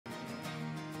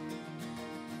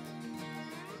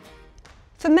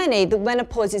For many, the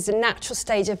menopause is a natural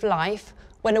stage of life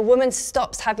when a woman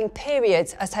stops having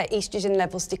periods as her estrogen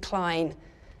levels decline.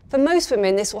 For most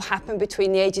women, this will happen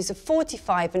between the ages of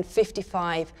 45 and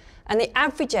 55, and the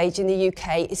average age in the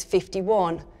UK is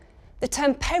 51. The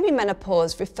term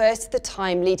perimenopause refers to the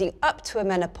time leading up to a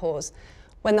menopause,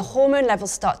 when the hormone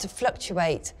levels start to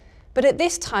fluctuate. But at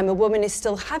this time, a woman is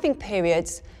still having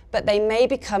periods, but they may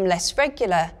become less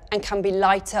regular and can be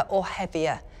lighter or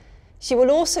heavier. She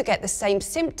will also get the same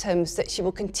symptoms that she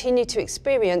will continue to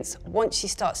experience once she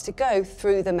starts to go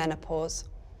through the menopause.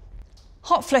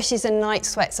 Hot flushes and night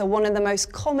sweats are one of the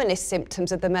most commonest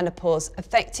symptoms of the menopause,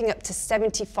 affecting up to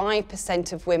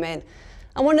 75% of women,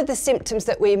 and one of the symptoms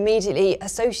that we immediately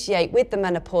associate with the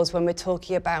menopause when we're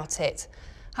talking about it.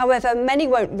 However, many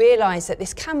won't realise that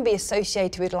this can be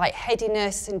associated with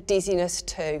lightheadedness and dizziness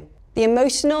too. The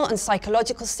emotional and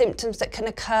psychological symptoms that can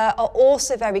occur are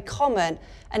also very common,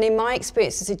 and in my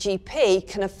experience as a GP,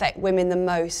 can affect women the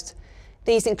most.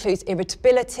 These include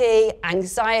irritability,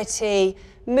 anxiety,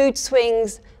 mood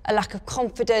swings, a lack of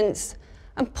confidence,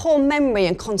 and poor memory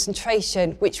and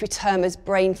concentration, which we term as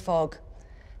brain fog.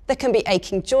 There can be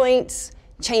aching joints,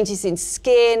 changes in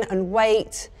skin and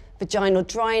weight, vaginal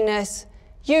dryness,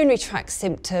 urinary tract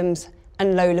symptoms,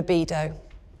 and low libido.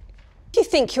 If you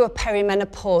think you are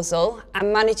perimenopausal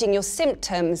and managing your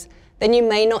symptoms, then you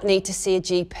may not need to see a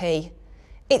GP.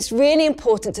 It's really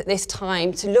important at this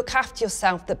time to look after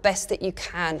yourself the best that you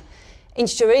can,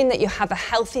 ensuring that you have a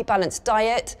healthy, balanced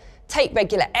diet, take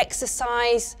regular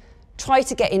exercise, try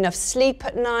to get enough sleep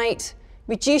at night,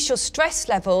 reduce your stress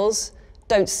levels,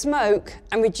 don't smoke,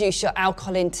 and reduce your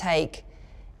alcohol intake.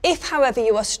 If, however,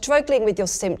 you are struggling with your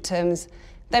symptoms,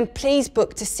 then please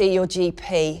book to see your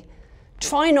GP.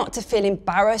 Try not to feel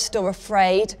embarrassed or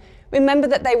afraid. Remember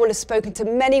that they will have spoken to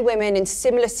many women in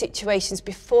similar situations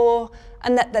before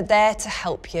and that they're there to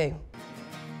help you.